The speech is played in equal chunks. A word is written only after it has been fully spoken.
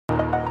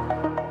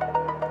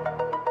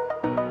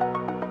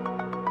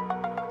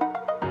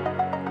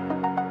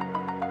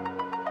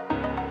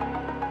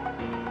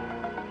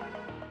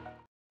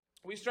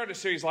started a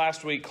series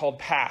last week called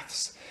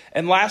Paths.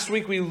 And last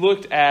week we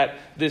looked at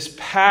this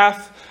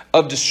path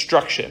of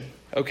destruction.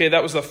 Okay,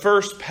 that was the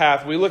first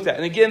path we looked at.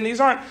 And again, these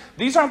aren't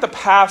the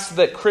paths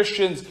that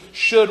Christians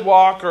should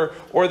walk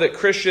or that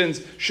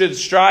Christians should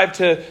strive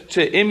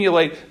to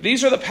emulate.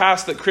 These are the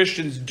paths that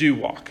Christians do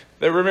walk.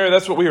 Remember,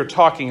 that's what we were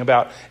talking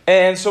about.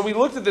 And so we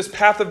looked at this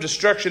path of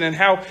destruction and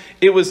how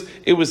it was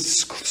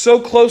so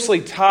closely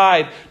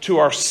tied to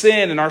our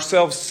sin and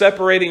ourselves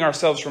separating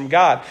ourselves from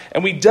God.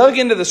 And we dug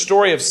into the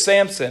story of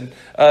Samson,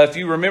 if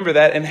you remember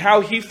that, and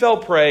how he fell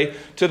prey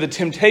to the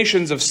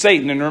temptations of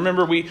Satan. And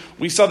remember,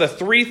 we saw the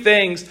three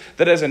things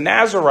that as a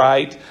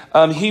Nazirite,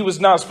 he was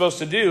not supposed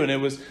to do. And it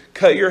was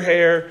cut your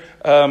hair,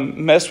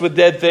 mess with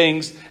dead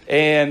things,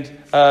 and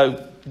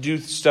do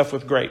stuff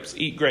with grapes,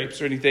 eat grapes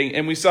or anything.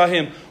 And we saw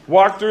him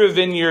walk through a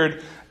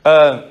vineyard,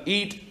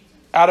 eat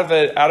out of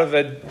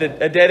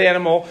a dead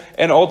animal,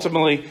 and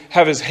ultimately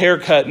have his hair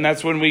cut. And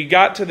that's when we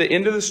got to the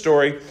end of the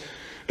story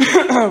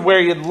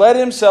where he had led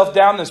himself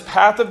down this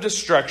path of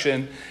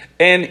destruction,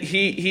 and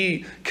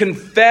he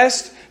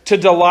confessed to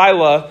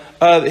Delilah,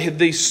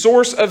 the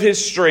source of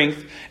his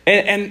strength.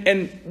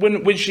 And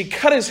when she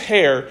cut his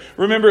hair,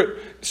 remember,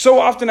 so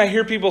often I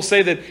hear people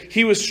say that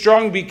he was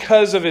strong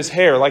because of his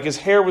hair, like his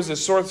hair was the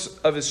source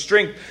of his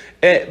strength.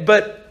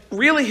 But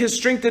really, his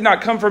strength did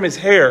not come from his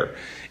hair.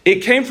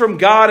 It came from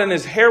God, and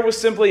his hair was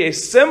simply a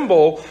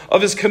symbol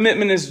of his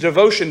commitment, his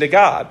devotion to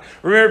God.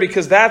 Remember,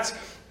 because that's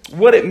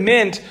what it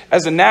meant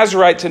as a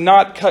Nazirite to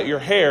not cut your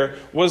hair,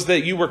 was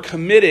that you were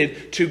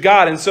committed to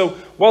God. And so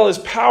while his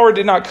power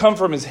did not come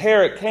from his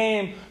hair, it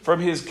came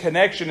from his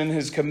connection and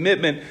his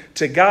commitment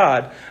to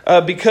God.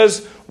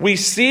 Because we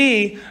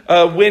see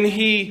when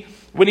he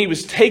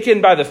was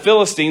taken by the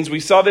Philistines, we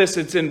saw this,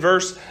 it's in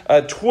verse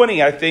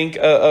 20, I think,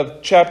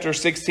 of chapter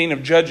 16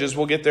 of Judges.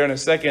 We'll get there in a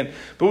second.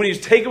 But when he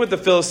was taken with the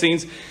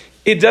Philistines,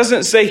 it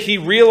doesn't say he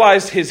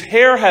realized his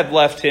hair had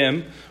left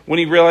him when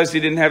he realized he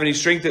didn't have any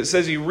strength. It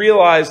says he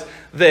realized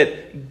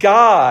that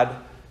God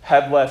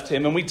had left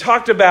him. And we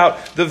talked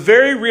about the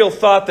very real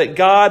thought that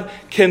God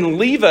can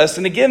leave us.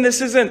 And again,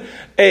 this isn't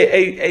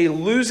a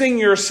losing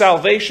your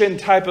salvation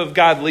type of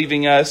God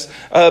leaving us,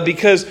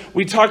 because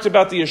we talked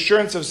about the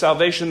assurance of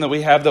salvation that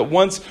we have, that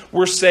once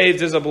we're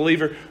saved as a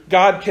believer,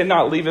 God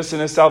cannot leave us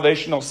in a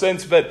salvational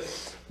sense, but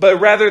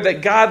rather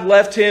that God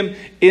left him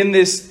in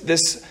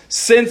this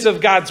sense of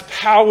God's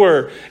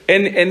power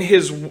and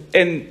his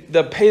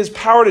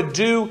power to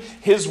do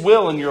his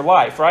will in your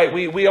life, right?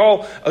 We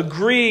all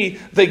agree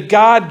that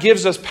God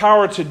gives us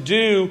power to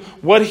do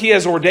what he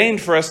has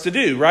ordained for us to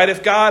do, right?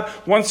 If God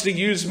wants to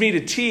use me to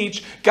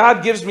teach,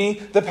 God gives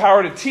me the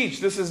power to teach.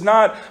 This is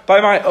not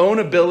by my own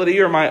ability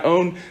or my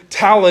own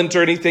talent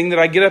or anything that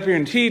I get up here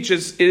and teach.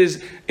 It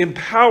is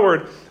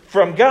empowered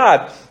from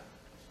God.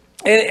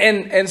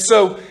 And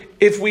so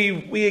if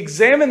we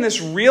examine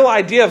this real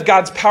idea of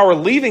God's power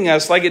leaving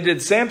us like it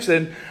did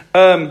Samson,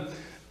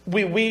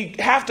 we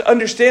have to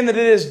understand that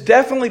it is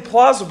definitely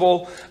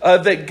plausible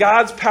that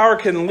God's power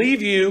can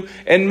leave you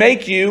and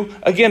make you,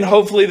 again,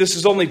 hopefully this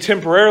is only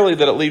temporarily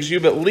that it leaves you,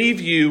 but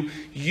leave you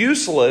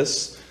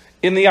useless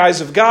in the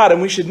eyes of God.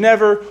 And we should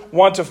never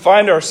want to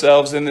find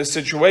ourselves in this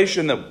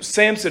situation that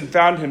Samson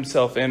found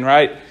himself in,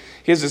 right?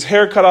 He has his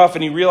hair cut off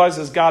and he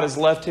realizes God has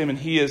left him, and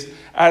he is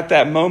at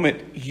that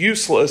moment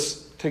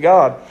useless to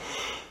God.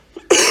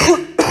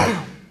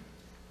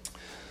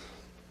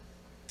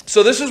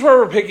 So this is where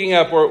we're picking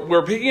up.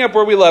 We're picking up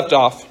where we left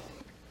off,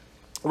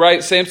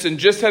 right? Samson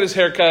just had his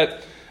hair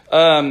cut.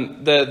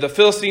 The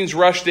Philistines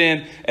rushed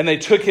in and they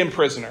took him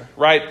prisoner,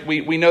 right?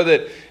 We know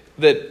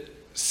that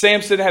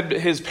Samson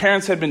his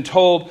parents had been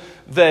told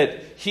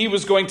that he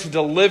was going to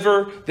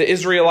deliver the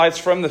Israelites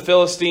from the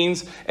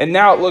Philistines, and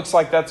now it looks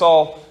like that's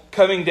all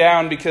coming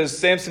down because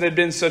Samson had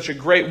been such a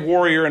great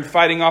warrior and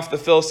fighting off the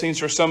Philistines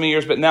for so many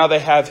years, but now they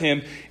have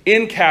him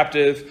in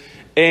captive,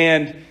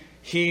 and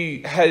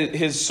he had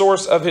his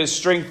source of his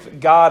strength,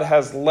 God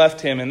has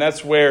left him. And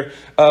that's where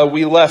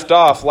we left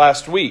off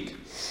last week.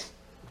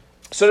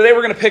 So today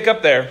we're going to pick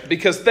up there,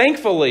 because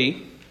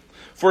thankfully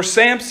for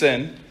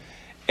Samson,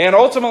 and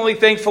ultimately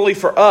thankfully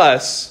for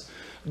us,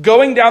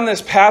 going down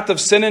this path of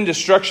sin and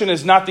destruction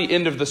is not the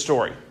end of the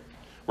story,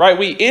 right?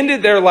 We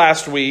ended there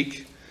last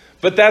week,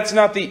 but that's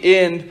not the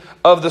end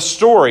of the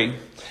story.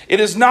 It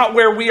is not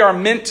where we are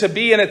meant to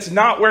be, and it's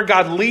not where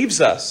God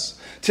leaves us.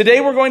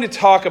 Today we're going to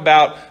talk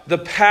about the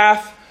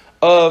path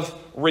of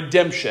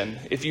redemption.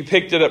 If you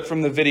picked it up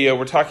from the video,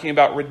 we're talking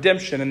about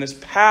redemption and this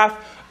path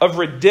of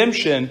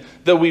redemption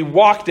that we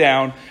walk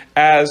down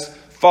as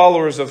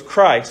followers of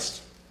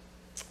Christ.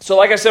 So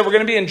like I said, we're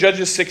going to be in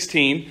Judges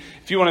 16.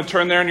 If you want to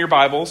turn there in your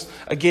Bibles.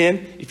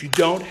 Again, if you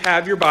don't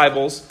have your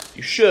Bibles,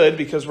 you should,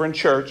 because we're in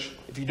church.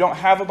 If you don't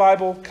have a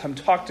Bible, come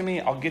talk to me.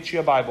 I'll get you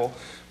a Bible.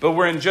 But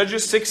we're in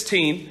Judges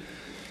 16.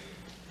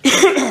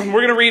 We're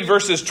going to read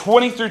verses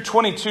 20 through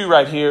 22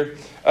 right here.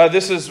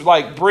 This is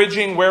like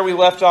bridging where we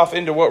left off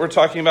into what we're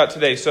talking about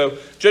today. So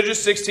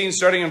Judges 16,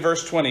 starting in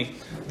verse 20.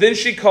 Then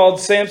she called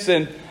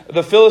Samson,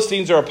 "The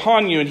Philistines are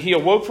upon you." And he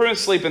awoke from his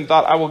sleep and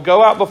thought, "I will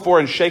go out before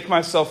and shake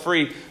myself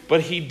free."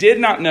 But he did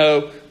not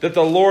know that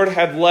the Lord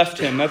had left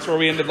him. That's where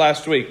we ended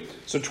last week.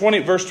 So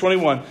verse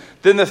 21.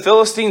 Then the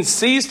Philistines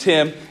seized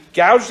him,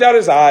 gouged out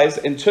his eyes,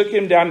 and took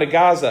him down to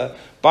Gaza.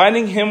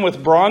 Binding him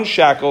with bronze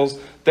shackles,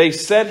 they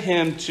set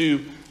him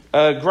to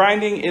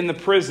grinding in the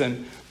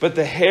prison. But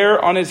the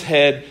hair on his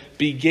head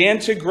began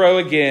to grow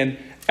again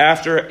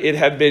after it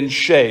had been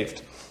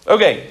shaved.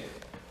 Okay,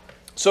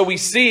 so we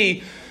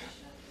see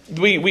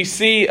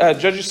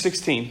Judges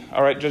 16.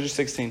 All right, Judges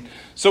 16.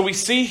 So we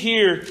see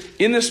here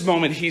in this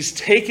moment, he's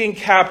taken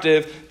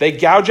captive. They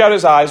gouge out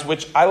his eyes,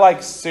 which I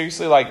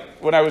seriously,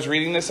 when I was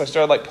reading this, I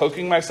started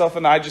poking myself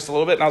in the eye just a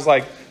little bit. And I was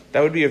like,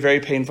 that would be a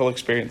very painful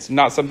experience.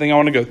 Not something I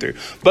want to go through.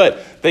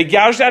 But they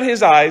gouged out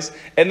his eyes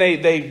and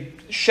they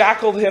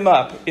shackled him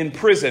up in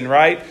prison,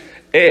 right?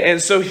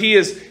 And so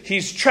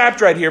he's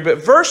trapped right here.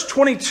 But verse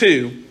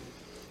 22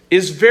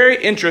 is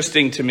very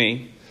interesting to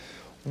me.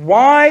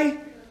 Why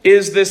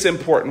is this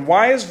important?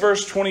 Why is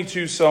verse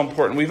 22 so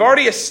important? We've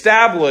already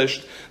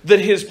established that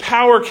his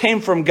power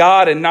came from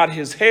God and not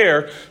his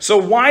hair. So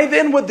why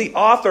then would the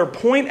author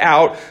point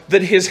out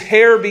that his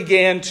hair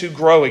began to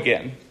grow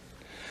again?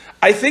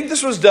 I think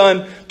this was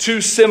done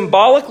to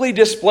symbolically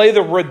display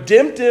the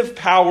redemptive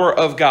power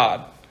of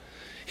God.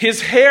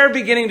 His hair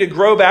beginning to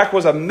grow back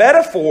was a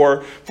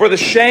metaphor for the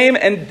shame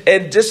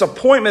and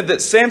disappointment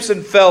that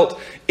Samson felt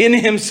in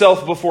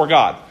himself before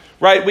God.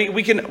 Right?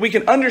 We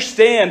can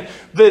understand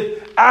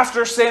that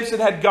after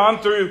Samson had gone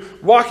through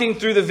walking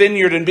through the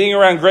vineyard and being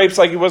around grapes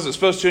like he wasn't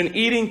supposed to, and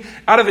eating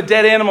out of a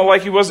dead animal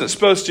like he wasn't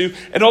supposed to,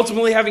 and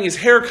ultimately having his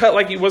hair cut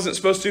like he wasn't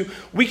supposed to,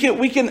 we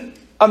can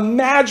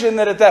imagine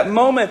that at that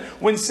moment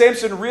when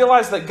Samson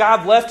realized that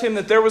God left him,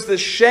 that there was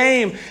this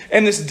shame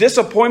and this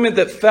disappointment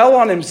that fell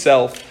on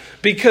himself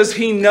because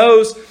he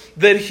knows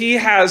that he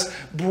has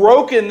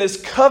broken this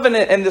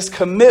covenant and this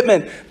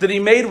commitment that he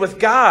made with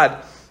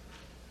God.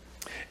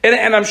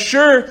 And I'm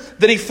sure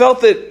that he felt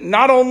that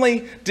not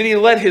only did he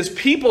let his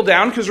people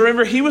down, because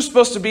remember, he was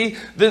supposed to be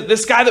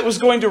this guy that was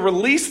going to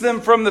release them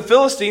from the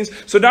Philistines.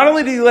 So not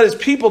only did he let his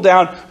people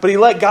down, but he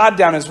let God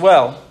down as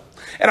well.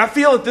 And I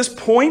feel at this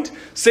point,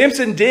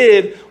 Samson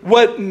did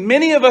what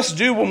many of us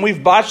do when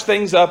we've botched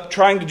things up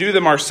trying to do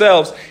them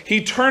ourselves.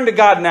 He turned to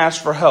God and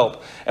asked for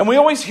help. And we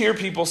always hear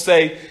people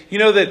say,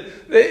 that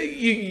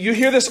you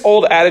hear this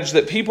old adage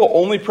that people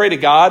only pray to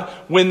God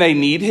when they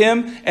need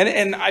him.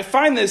 And I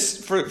find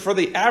this for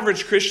the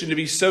average Christian to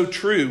be so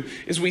true,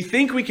 is we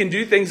think we can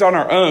do things on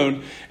our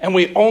own and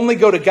we only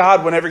go to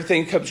God when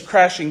everything comes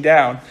crashing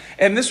down.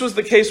 And this was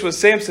the case with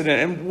Samson.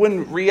 And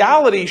when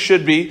reality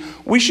should be,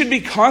 we should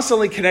be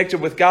constantly connected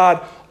with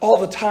God all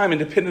the time and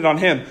dependent on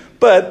him.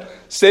 But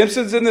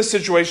Samson's in this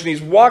situation.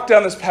 He's walked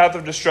down this path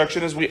of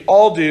destruction, as we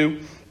all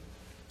do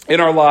in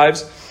our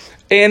lives.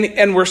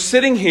 And we're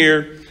sitting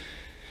here,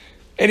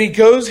 and he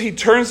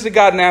turns to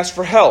God and asks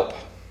for help.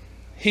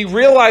 He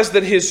realized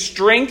that his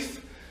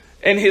strength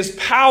and his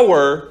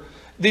power,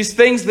 these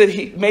things that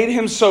he made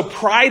him so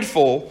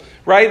prideful,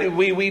 right?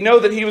 We know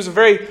that he was a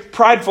very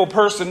prideful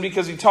person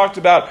because he talked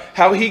about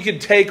how he could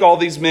take all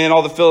these men,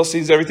 all the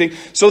Philistines, everything.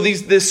 So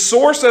this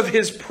source of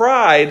his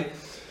pride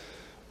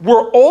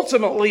were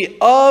ultimately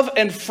of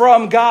and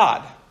from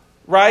God.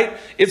 Right?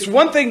 It's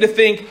one thing to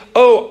think,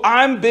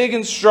 I'm big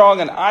and strong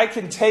and I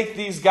can take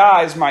these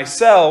guys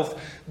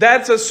myself.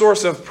 That's a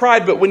source of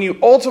pride. But when you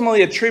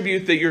ultimately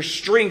attribute that your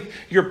strength,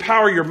 your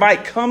power, your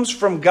might comes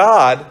from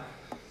God,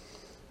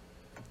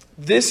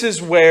 this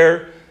is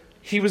where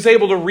he was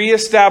able to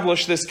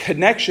reestablish this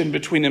connection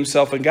between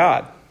himself and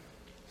God.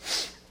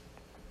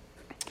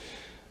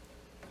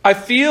 I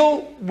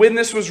feel when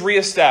this was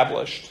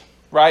reestablished,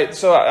 right?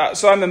 So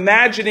I'm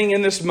imagining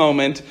in this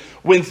moment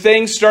when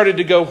things started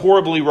to go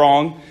horribly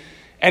wrong,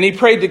 and he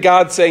prayed to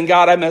God saying,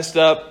 God, I messed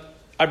up.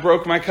 I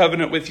broke my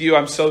covenant with you.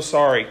 I'm so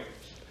sorry.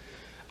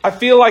 I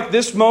feel like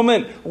this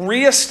moment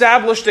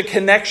reestablished a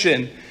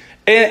connection.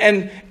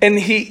 And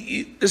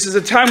this is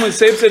a time when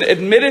Samson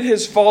admitted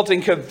his fault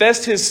and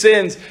confessed his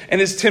sins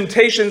and his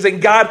temptations,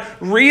 and God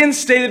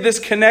reinstated this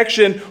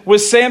connection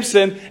with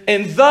Samson.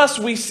 And thus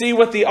we see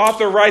what the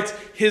author writes,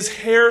 his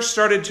hair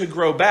started to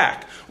grow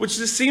back, which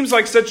just seems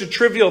like such a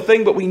trivial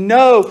thing, but we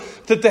know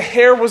that the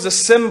hair was a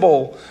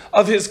symbol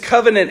of his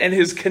covenant and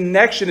his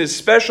connection, his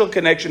special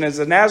connection as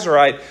a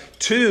Nazirite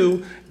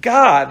to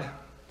God.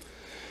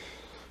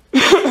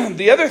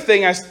 The other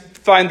thing I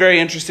find very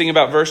interesting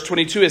about verse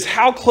 22 is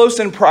how close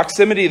in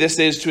proximity this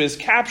is to his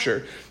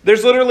capture.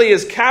 There's literally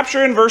his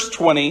capture in verse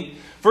 20.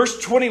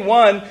 Verse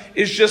 21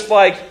 is just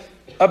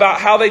about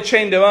how they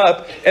chained him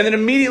up. And then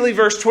immediately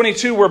verse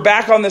 22, we're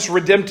back on this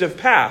redemptive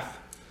path.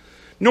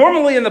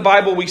 Normally in the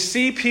Bible, we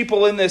see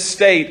people in this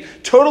state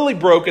totally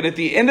broken at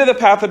the end of the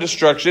path of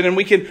destruction, and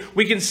we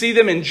can see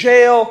them in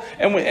jail,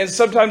 and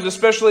sometimes,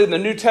 especially in the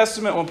New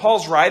Testament, when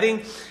Paul's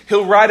writing,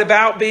 he'll write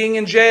about being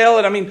in jail.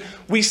 And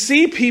we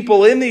see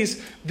people in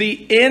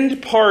the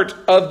end part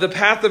of the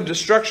path of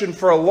destruction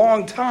for a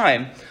long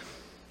time.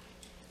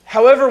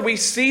 However, we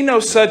see no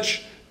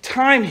such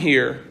time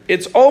here.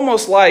 It's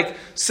almost like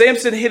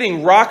Samson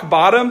hitting rock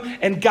bottom,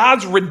 and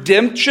God's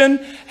redemption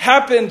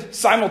happened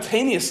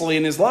simultaneously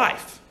in his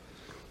life.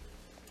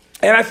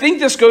 And I think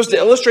this goes to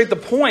illustrate the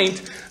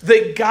point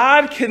that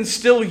God can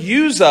still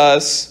use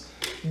us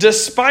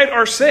despite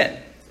our sin.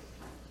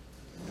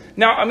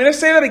 Now, I'm going to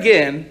say that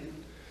again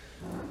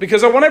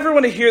because I want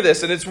everyone to hear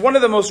this, and it's one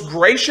of the most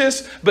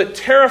gracious but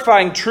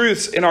terrifying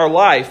truths in our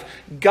life.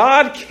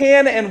 God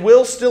can and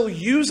will still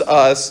use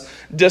us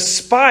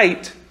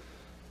despite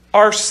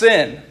our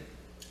sin.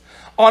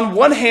 On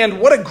one hand,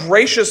 what a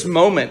gracious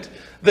moment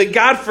that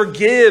God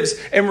forgives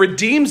and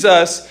redeems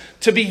us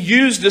to be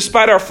used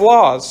despite our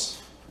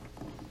flaws.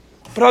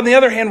 But on the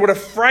other hand, what a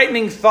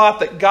frightening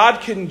thought that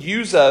God can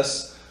use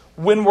us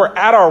when we're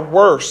at our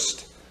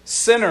worst,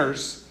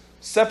 sinners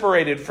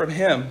separated from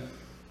Him.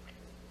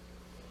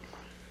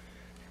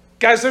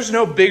 Guys, there's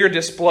no bigger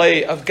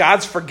display of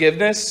God's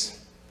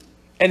forgiveness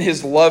and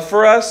His love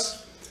for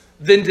us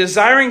than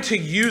desiring to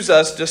use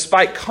us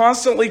despite us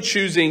constantly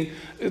choosing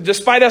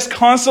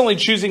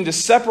to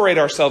separate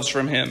ourselves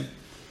from Him.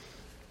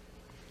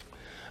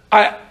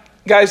 I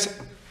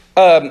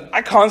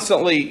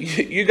constantly,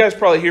 you guys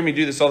probably hear me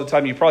do this all the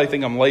time. You probably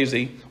think I'm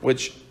lazy,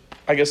 which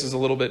I guess is a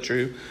little bit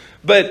true.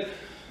 But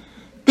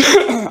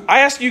I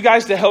ask you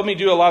guys to help me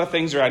do a lot of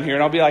things around here.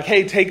 And I'll be like,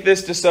 hey, take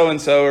this to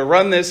so-and-so, or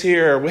run this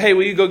here, or hey,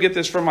 will you go get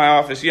this from my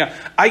office? Yeah,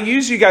 I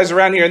use you guys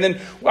around here. And then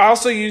I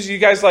also use you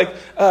guys like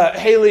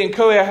Haley and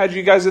Koei. I had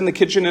you guys in the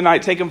kitchen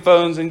tonight taking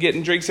phones and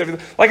getting drinks,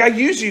 everything. Like I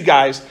use you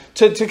guys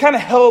to kind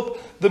of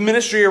help the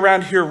ministry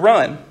around here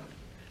run.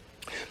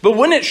 But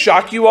wouldn't it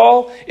shock you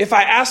all if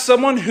I asked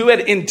someone who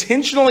had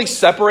intentionally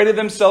separated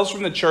themselves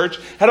from the church,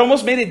 had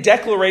almost made a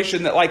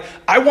declaration that like,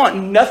 I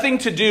want nothing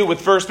to do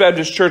with First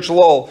Baptist Church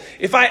Lowell.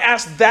 If I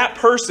asked that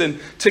person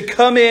to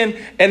come in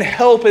and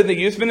help in the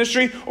youth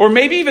ministry, or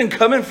maybe even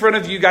come in front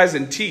of you guys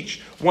and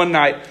teach one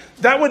night,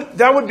 that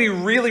would be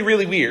really,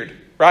 really weird,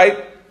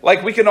 right?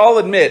 Like we can all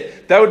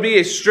admit that would be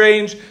a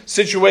strange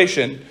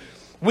situation.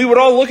 We would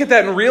all look at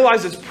that and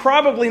realize it's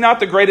probably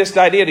not the greatest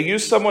idea to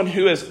use someone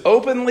who has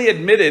openly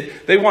admitted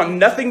they want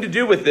nothing to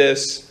do with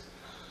this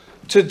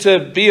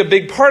to be a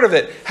big part of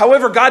it.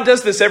 However, God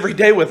does this every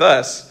day with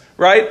us,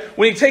 right?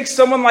 When He takes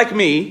someone like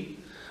me,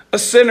 a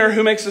sinner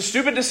who makes a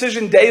stupid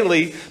decision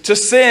daily to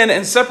sin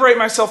and separate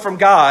myself from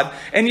God,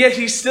 and yet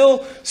He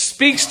still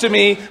speaks to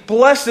me,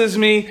 blesses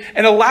me,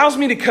 and allows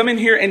me to come in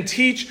here and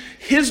teach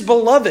His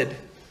beloved.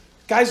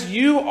 Guys,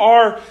 you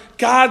are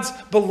God's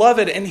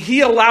beloved, and He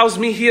allows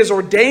me, He has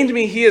ordained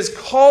me, He has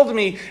called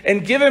me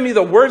and given me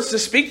the words to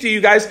speak to you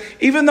guys,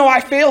 even though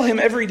I fail Him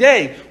every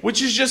day,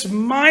 which is just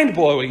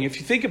mind-blowing if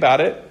you think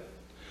about it.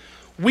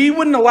 We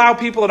wouldn't allow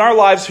people in our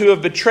lives who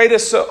have betrayed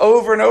us so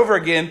over and over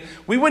again.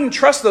 We wouldn't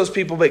trust those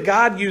people, but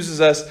God uses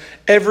us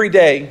every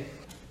day.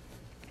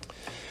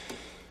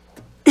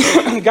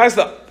 Guys,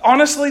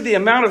 honestly, the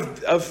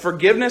amount of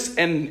forgiveness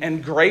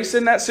and grace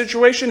in that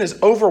situation is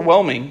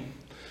overwhelming.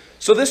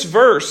 So this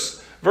verse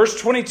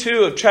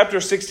 22 of chapter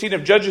 16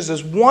 of Judges,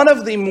 is one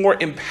of the more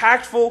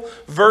impactful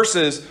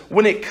verses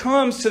when it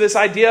comes to this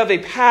idea of a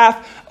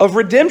path of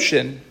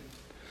redemption.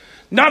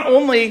 Not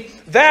only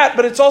that,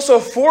 but it's also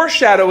a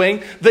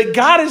foreshadowing that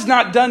God is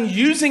not done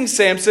using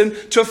Samson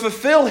to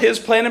fulfill His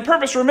plan and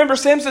purpose. Remember,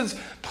 Samson's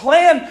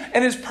plan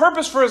and his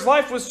purpose for his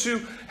life was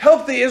to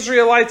help the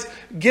Israelites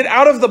get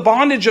out of the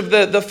bondage of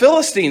the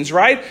Philistines,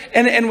 right?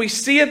 And we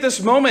see at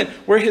this moment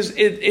where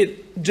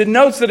it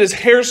denotes that his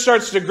hair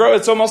starts to grow.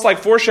 It's almost like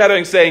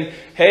foreshadowing, saying,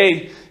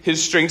 hey,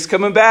 his strength's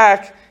coming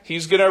back.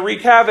 He's going to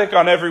wreak havoc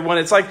on everyone.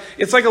 It's like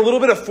a little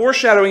bit of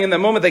foreshadowing in the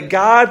moment that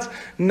God's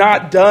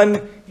not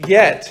done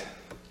yet.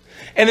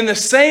 And in the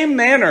same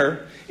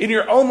manner, in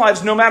your own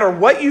lives, no matter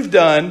what you've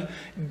done,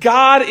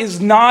 God is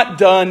not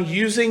done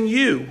using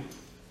you.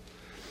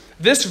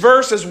 This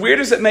verse, as weird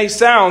as it may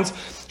sound,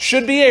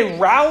 should be a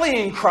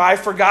rallying cry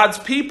for God's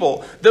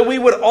people, that we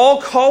would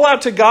all call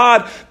out to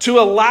God to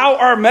allow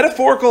our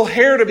metaphorical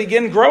hair to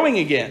begin growing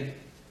again.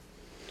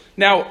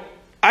 Now,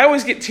 I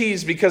always get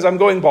teased because I'm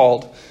going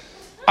bald.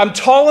 I'm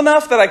tall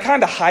enough that I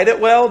kind of hide it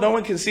well. No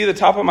one can see the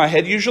top of my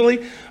head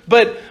usually.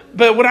 But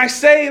when I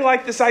say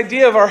like this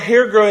idea of our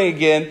hair growing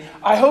again,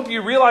 I hope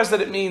you realize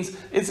that it means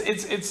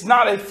it's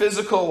not a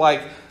physical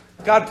like,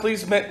 God,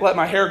 please let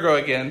my hair grow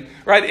again,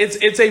 right?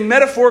 It's a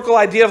metaphorical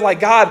idea of like,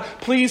 God,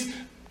 please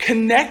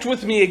connect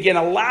with me again.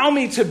 Allow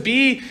me to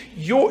be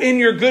in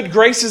your good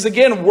graces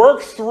again.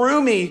 Work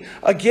through me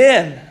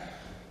again,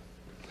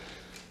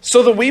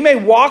 so that we may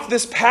walk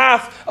this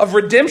path of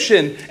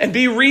redemption and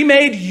be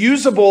remade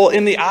usable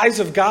in the eyes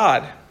of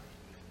God.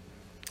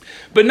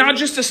 But not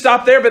just to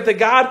stop there, but that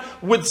God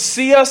would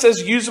see us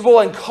as usable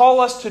and call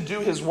us to do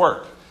His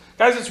work.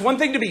 Guys, it's one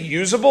thing to be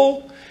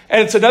usable,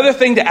 and it's another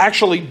thing to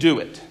actually do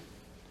it.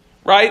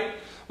 Right?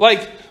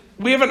 Like,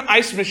 we have an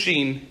ice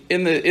machine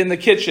in the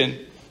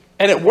kitchen,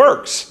 and it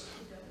works,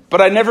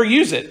 but I never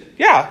use it.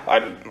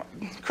 Yeah,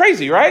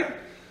 crazy, right?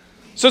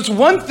 So it's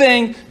one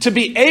thing to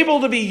be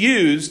able to be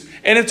used,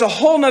 and it's a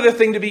whole nother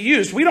thing to be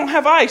used. We don't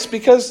have ice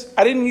because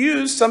I didn't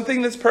use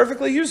something that's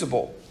perfectly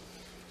usable.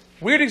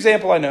 Weird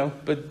example, I know,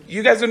 but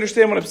you guys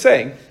understand what I'm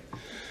saying.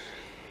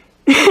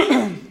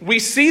 We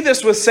see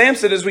this with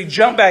Samson as we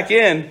jump back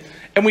in,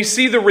 and we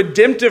see the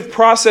redemptive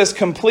process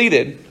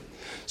completed.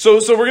 So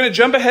we're going to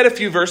jump ahead a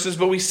few verses,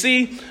 but we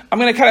see, I'm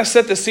going to kind of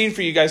set the scene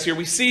for you guys here.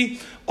 We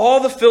see all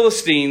the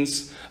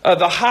Philistines,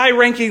 the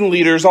high-ranking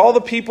leaders, all the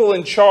people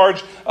in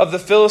charge of the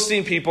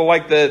Philistine people,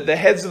 like the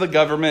heads of the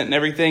government and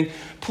everything,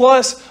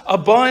 plus a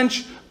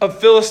bunch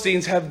of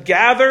Philistines have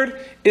gathered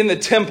in the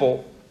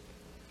temple.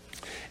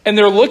 And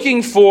they're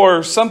looking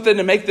for something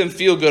to make them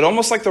feel good,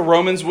 almost like the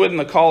Romans would in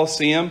the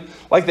Colosseum.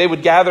 Like they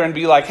would gather and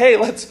be like, hey,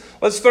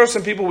 let's throw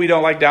some people we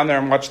don't like down there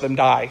and watch them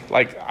die.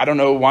 Like, I don't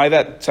know why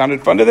that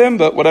sounded fun to them,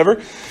 but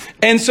whatever.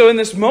 And so in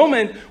this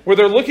moment where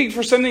they're looking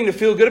for something to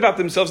feel good about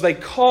themselves, they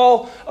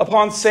call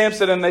upon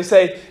Samson and they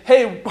say,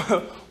 hey,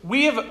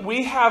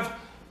 we have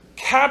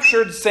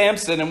captured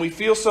Samson and we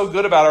feel so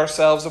good about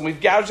ourselves and we've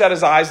gouged out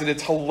his eyes and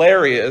it's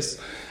hilarious.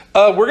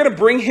 We're going to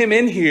bring him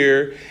in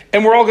here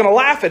and we're all going to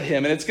laugh at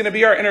him and it's going to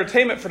be our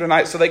entertainment for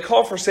tonight. So they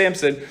call for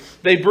Samson.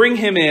 They bring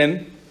him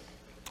in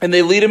and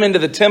they lead him into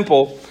the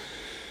temple.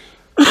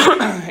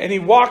 And he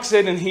walks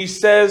in and he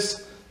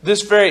says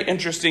this very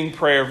interesting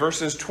prayer,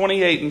 verses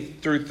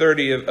 28 through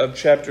 30 of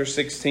chapter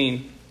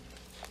 16.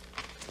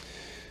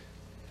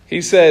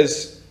 He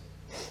says,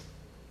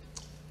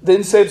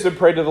 then Samson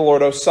prayed to the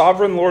Lord, O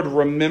sovereign Lord,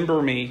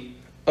 remember me.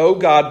 O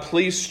God,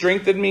 please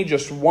strengthen me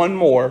just one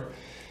more.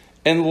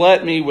 And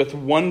let me with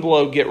one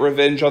blow get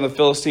revenge on the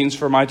Philistines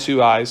for my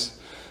 2 eyes.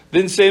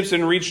 Then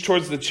Samson reached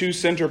towards the 2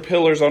 center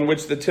pillars on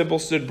which the temple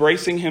stood,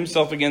 bracing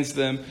himself against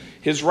them,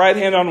 his right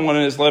hand on one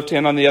and his left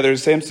hand on the other.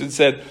 Samson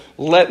said,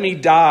 let me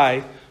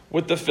die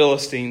with the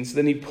Philistines.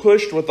 Then he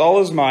pushed with all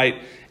his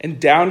might, and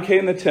down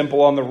came the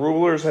temple on the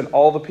rulers and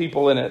all the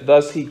people in it.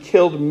 Thus he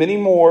killed many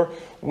more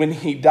when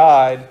he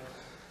died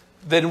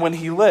than when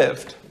he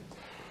lived.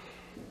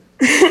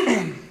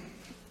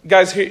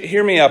 Guys,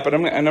 hear me up, and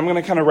I'm going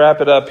to kind of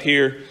wrap it up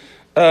here.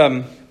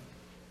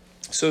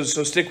 So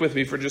stick with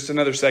me for just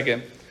another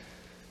second.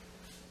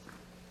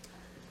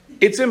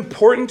 It's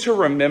important to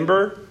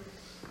remember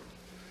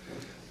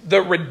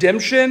that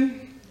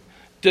redemption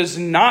does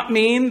not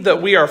mean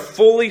that we are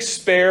fully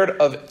spared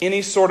of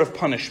any sort of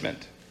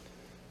punishment.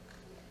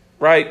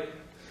 Right?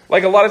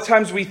 Like a lot of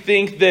times we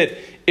think that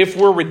if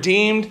we're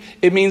redeemed,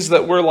 it means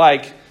that we're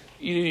like,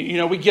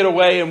 we get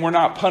away and we're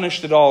not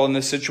punished at all in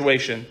this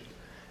situation.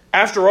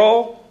 After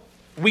all,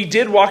 we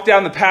did walk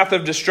down the path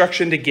of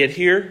destruction to get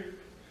here.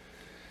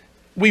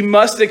 We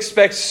must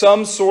expect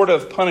some sort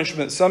of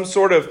punishment, some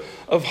sort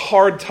of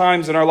hard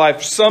times in our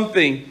life,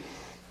 something.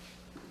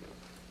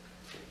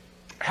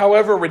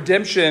 However,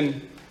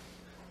 redemption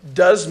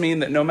does mean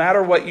that no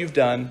matter what you've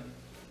done,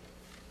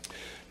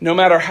 no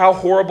matter how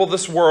horrible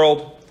this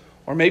world,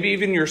 or maybe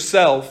even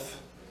yourself,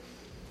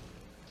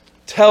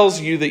 tells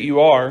you that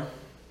you are,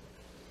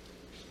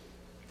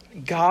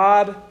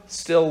 God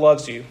still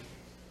loves you.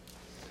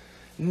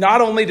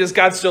 Not only does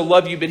God still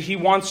love you, but He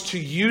wants to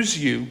use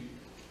you.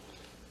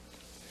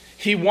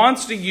 He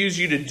wants to use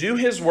you to do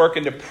His work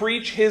and to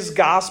preach His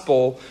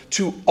gospel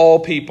to all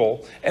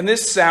people. And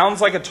this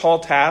sounds like a tall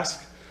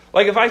task.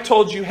 Like if I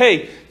told you,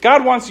 hey,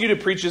 God wants you to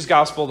preach His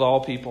gospel to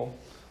all people.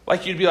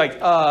 Like you'd be like,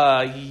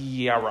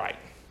 yeah, right.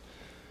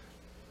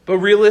 But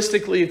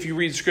realistically, if you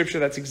read Scripture,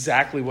 that's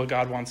exactly what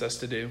God wants us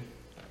to do.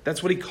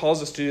 That's what He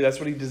calls us to do. That's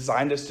what He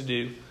designed us to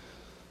do.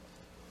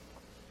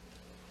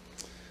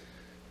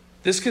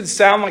 This could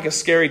sound like a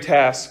scary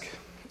task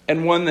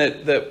and one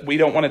that we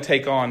don't want to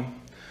take on.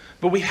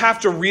 But we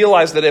have to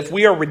realize that if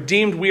we are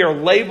redeemed, we are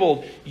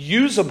labeled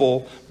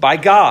usable by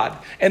God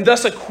and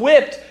thus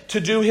equipped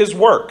to do His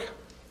work.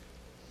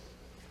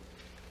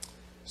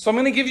 So I'm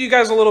going to give you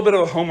guys a little bit of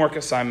a homework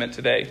assignment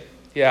today.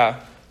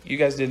 Yeah, you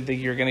guys didn't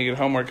think you were going to get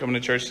homework coming to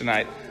church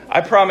tonight.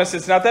 I promise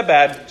it's not that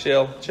bad.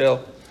 Chill.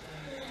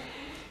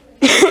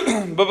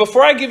 But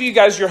before I give you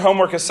guys your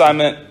homework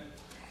assignment,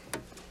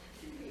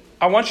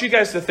 I want you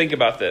guys to think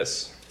about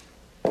this.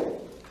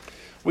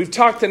 We've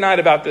talked tonight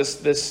about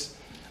this.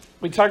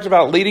 We talked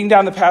about leading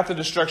down the path of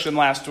destruction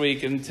last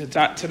week, and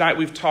tonight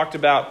we've talked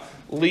about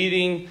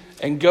leading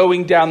and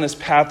going down this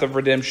path of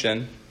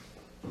redemption.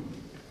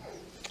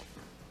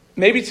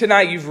 Maybe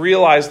tonight you've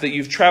realized that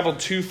you've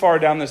traveled too far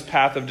down this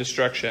path of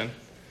destruction.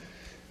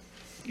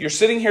 You're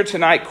sitting here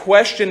tonight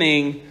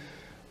questioning,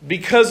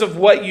 because of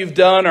what you've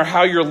done or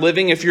how you're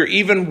living, if you're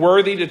even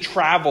worthy to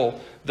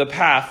travel the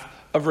path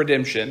of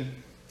redemption.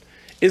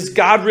 Is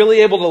God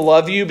really able to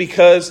love you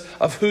because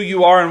of who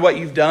you are and what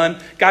you've done?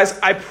 Guys,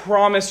 I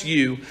promise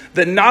you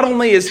that not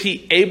only is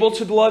He able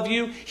to love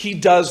you, He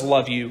does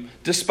love you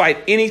despite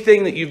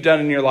anything that you've done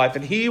in your life.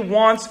 And He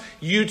wants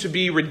you to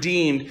be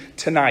redeemed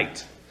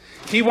tonight.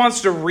 He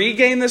wants to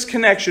regain this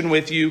connection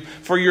with you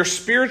for your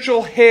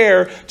spiritual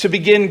hair to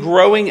begin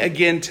growing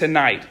again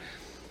tonight.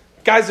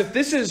 Guys, if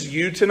this is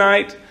you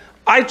tonight,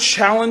 I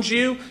challenge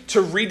you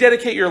to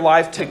rededicate your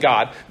life to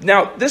God.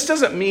 Now, this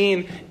doesn't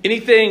mean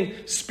anything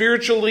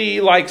spiritually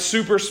like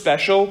super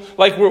special.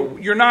 Like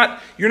you're not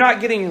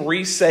getting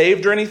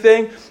resaved or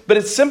anything, but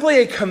it's simply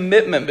a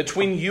commitment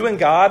between you and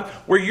God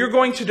where you're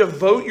going to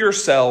devote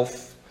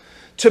yourself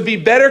to be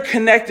better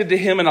connected to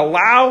Him and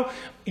allow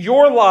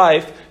your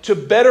life to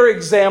better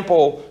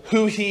example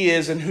who He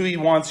is and who He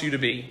wants you to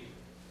be.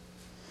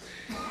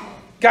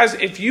 guys,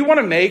 if you want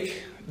to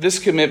make this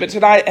commitment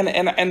tonight,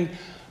 and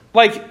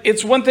like,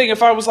 it's one thing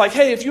if I was like,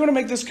 hey, if you want to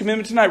make this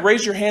commitment tonight,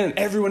 raise your hand, and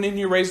everyone in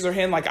here raises their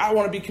hand like, I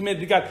want to be committed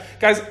to God.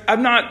 Guys,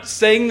 I'm not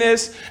saying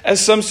this as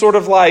some sort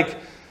of like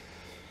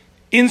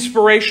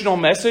inspirational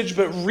message,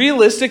 but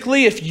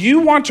realistically, if you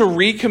want to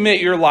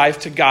recommit your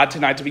life to God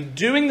tonight, to be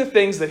doing the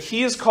things that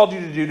He has called you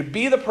to do, to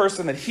be the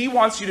person that He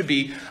wants you to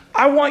be,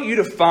 I want you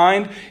to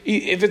find,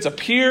 if it's a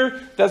peer,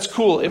 that's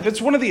cool. If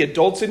it's one of the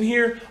adults in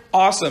here,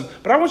 awesome.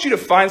 But I want you to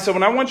find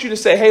someone. I want you to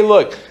say, hey,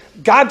 look,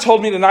 God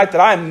told me tonight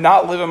that I am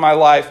not living my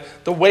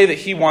life the way that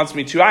He wants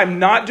me to. I'm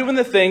not doing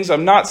the things,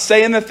 I'm not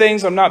saying the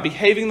things, I'm not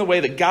behaving the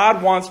way that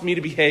God wants me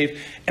to behave,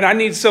 and I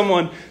need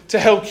someone to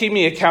help keep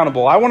me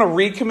accountable. I want to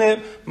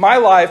recommit my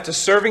life to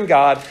serving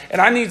God, and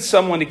I need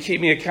someone to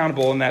keep me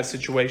accountable in that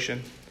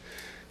situation.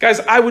 Guys,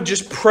 I would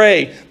just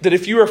pray that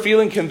if you are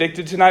feeling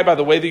convicted tonight by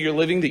the way that you're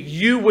living, that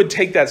you would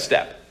take that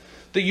step.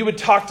 That you would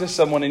talk to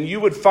someone and you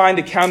would find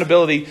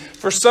accountability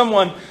for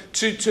someone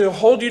to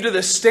hold you to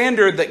the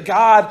standard that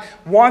God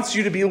wants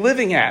you to be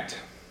living at.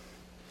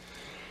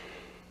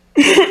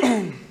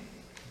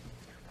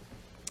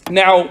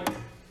 Now,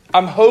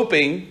 I'm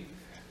hoping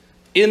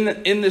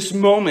in this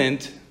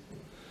moment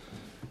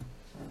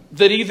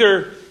that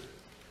either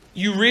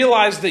you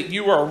realize that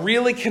you are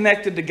really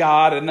connected to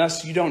God and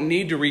thus you don't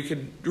need to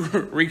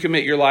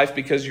recommit your life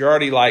because you're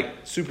already like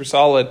super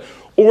solid,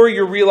 or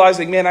you're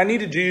realizing, man, I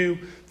need to do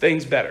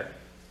things better.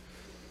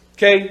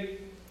 Okay?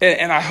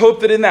 And I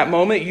hope that in that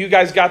moment, you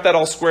guys got that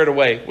all squared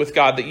away with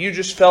God, that you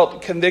just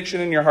felt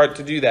conviction in your heart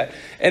to do that.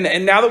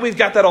 And now that we've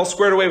got that all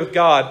squared away with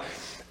God,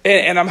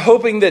 and I'm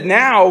hoping that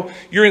now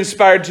you're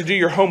inspired to do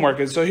your homework.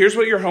 And so here's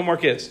what your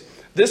homework is.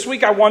 This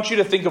week, I want you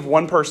to think of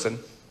one person.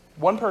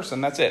 One person,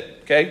 that's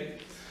it. Okay?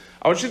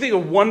 I want you to think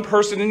of one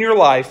person in your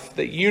life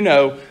that you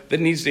know that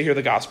needs to hear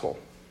the gospel.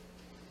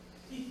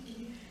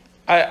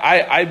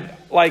 I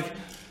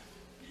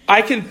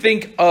can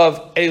think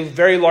of a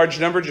very large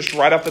number just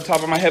right off the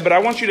top of my head, but I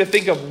want you to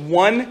think of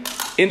one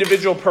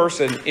individual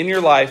person in your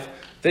life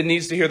that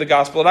needs to hear the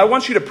gospel. And I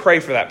want you to pray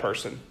for that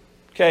person,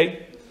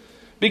 okay?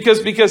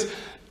 Because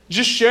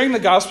just sharing the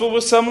gospel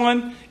with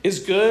someone is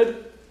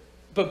good,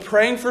 but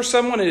praying for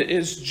someone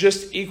is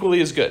just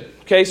equally as good,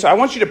 okay? So I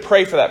want you to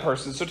pray for that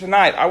person. So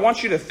tonight, I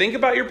want you to think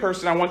about your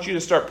person. I want you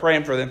to start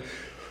praying for them.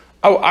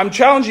 I'm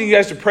challenging you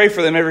guys to pray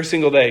for them every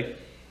single day.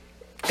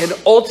 And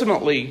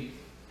ultimately,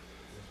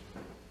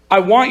 I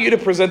want you to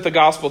present the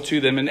gospel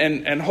to them.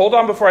 And hold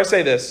on before I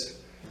say this.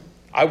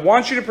 I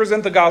want you to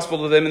present the gospel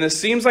to them. And this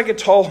seems like a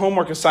tall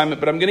homework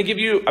assignment, but I'm going to give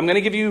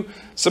you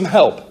some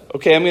help.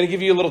 Okay, I'm going to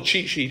give you a little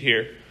cheat sheet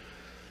here.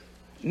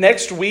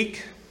 Next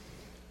week,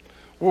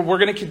 we're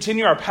going to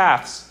continue our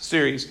Paths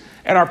series.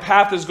 And our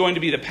path is going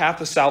to be the path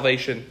of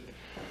salvation.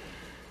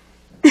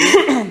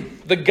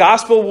 The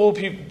gospel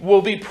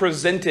will be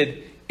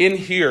presented in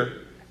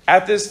here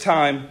at this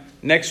time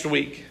next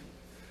week.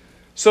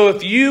 So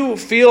if you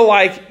feel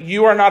like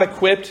you are not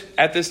equipped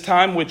at this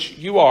time, which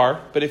you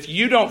are, but if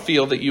you don't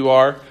feel that you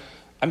are,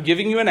 I'm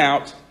giving you an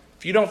out.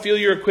 If you don't feel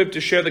you're equipped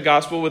to share the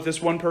gospel with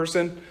this one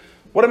person,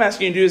 what I'm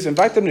asking you to do is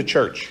invite them to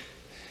church.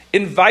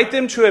 Invite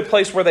them to a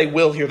place where they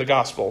will hear the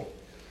gospel.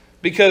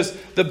 Because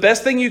the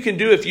best thing you can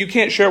do if you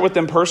can't share it with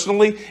them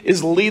personally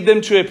is lead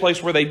them to a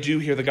place where they do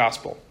hear the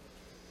gospel.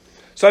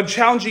 So I'm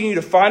challenging you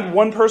to find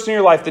one person in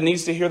your life that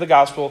needs to hear the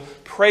gospel,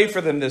 pray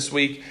for them this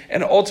week,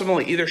 and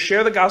ultimately either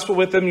share the gospel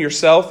with them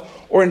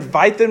yourself or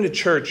invite them to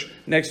church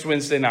next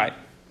Wednesday night.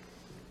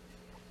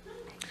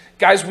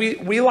 Guys,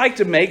 we like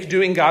to make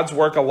doing God's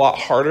work a lot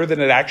harder than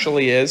it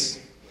actually is.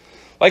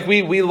 Like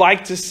we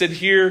like to sit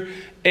here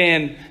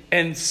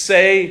and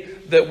say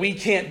that we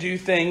can't do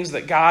things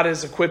that God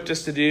has equipped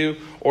us to do,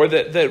 or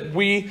that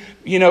we,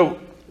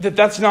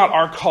 that's not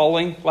our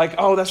calling. Like,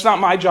 oh, that's not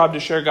my job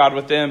to share God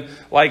with them.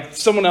 Like,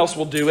 someone else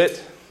will do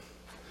it.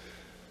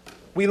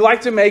 We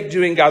like to make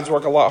doing God's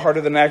work a lot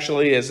harder than it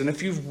actually is. And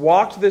if you've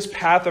walked this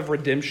path of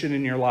redemption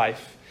in your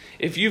life,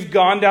 if you've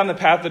gone down the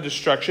path of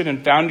destruction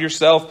and found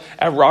yourself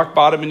at rock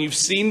bottom and you've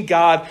seen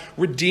God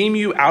redeem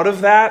you out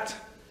of that,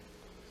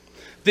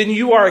 then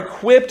you are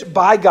equipped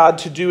by God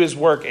to do His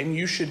work, and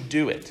you should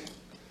do it.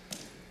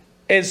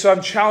 And so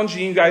I'm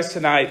challenging you guys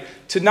tonight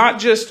to not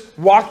just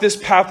walk this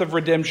path of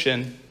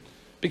redemption,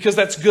 because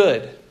that's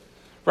good,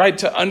 right?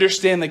 To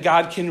understand that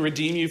God can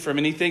redeem you from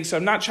anything. So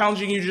I'm not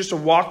challenging you just to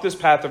walk this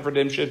path of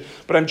redemption,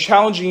 but I'm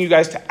challenging you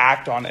guys to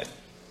act on it.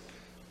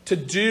 To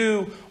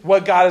do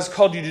what God has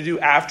called you to do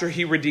after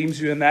He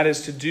redeems you, and that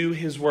is to do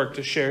His work,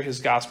 to share His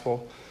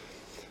gospel.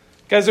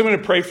 Guys, I'm going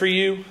to pray for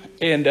you,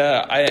 and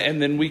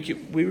then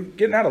we're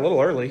getting out a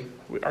little early.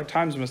 Our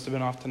times must have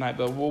been off tonight,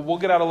 but we'll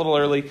get out a little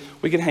early.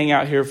 We can hang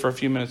out here for a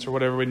few minutes or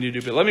whatever we need to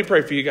do. But let me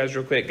pray for you guys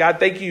real quick. God,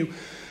 thank you.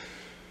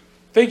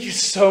 Thank you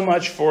so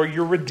much for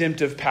your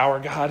redemptive power,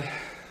 God.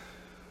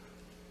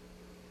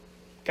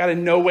 God,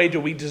 in no way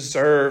do we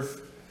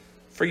deserve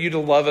for you to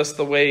love us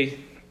the way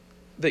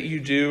that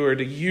you do or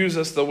to use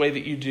us the way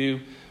that you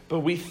do. But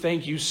we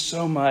thank you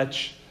so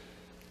much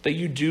that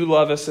you do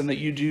love us and that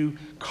you do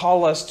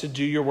call us to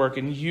do your work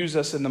and use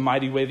us in the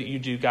mighty way that you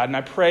do, God. And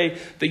I pray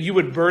that you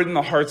would burden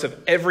the hearts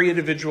of every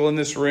individual in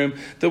this room,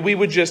 that we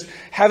would just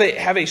have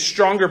a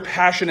stronger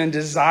passion and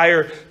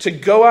desire to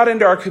go out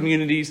into our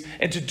communities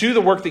and to do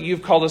the work that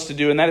you've called us to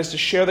do, and that is to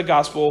share the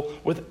gospel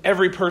with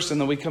every person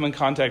that we come in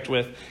contact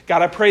with.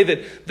 God, I pray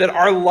that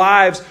our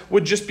lives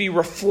would just be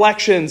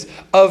reflections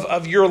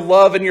of your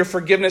love and your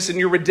forgiveness and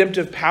your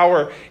redemptive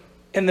power,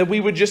 and that we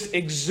would just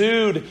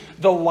exude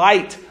the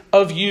light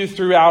of you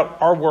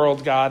throughout our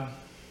world, God.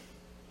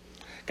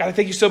 God, I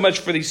thank you so much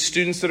for these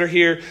students that are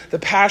here, the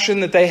passion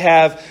that they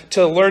have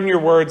to learn your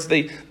words,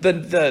 the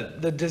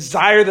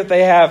desire that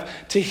they have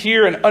to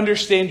hear and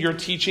understand your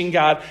teaching,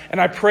 God.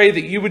 And I pray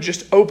that you would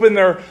just open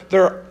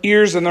their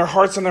ears and their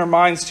hearts and their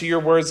minds to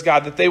your words,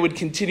 God, that they would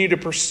continue to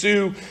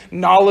pursue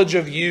knowledge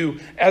of you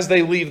as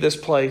they leave this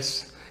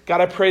place. God,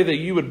 I pray that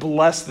you would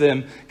bless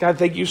them. God,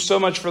 thank you so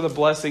much for the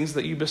blessings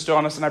that you bestow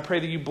on us. And I pray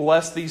that you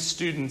bless these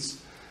students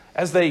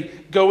as they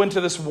go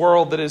into this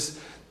world that is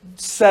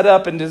set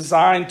up and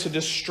designed to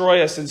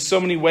destroy us in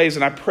so many ways.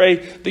 And I pray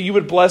that you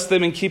would bless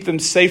them and keep them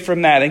safe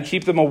from that and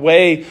keep them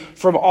away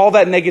from all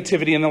that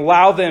negativity and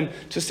allow them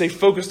to stay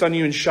focused on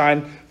you and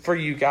shine for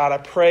you, God. I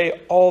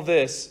pray all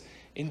this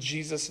in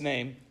Jesus'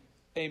 name.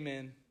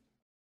 Amen.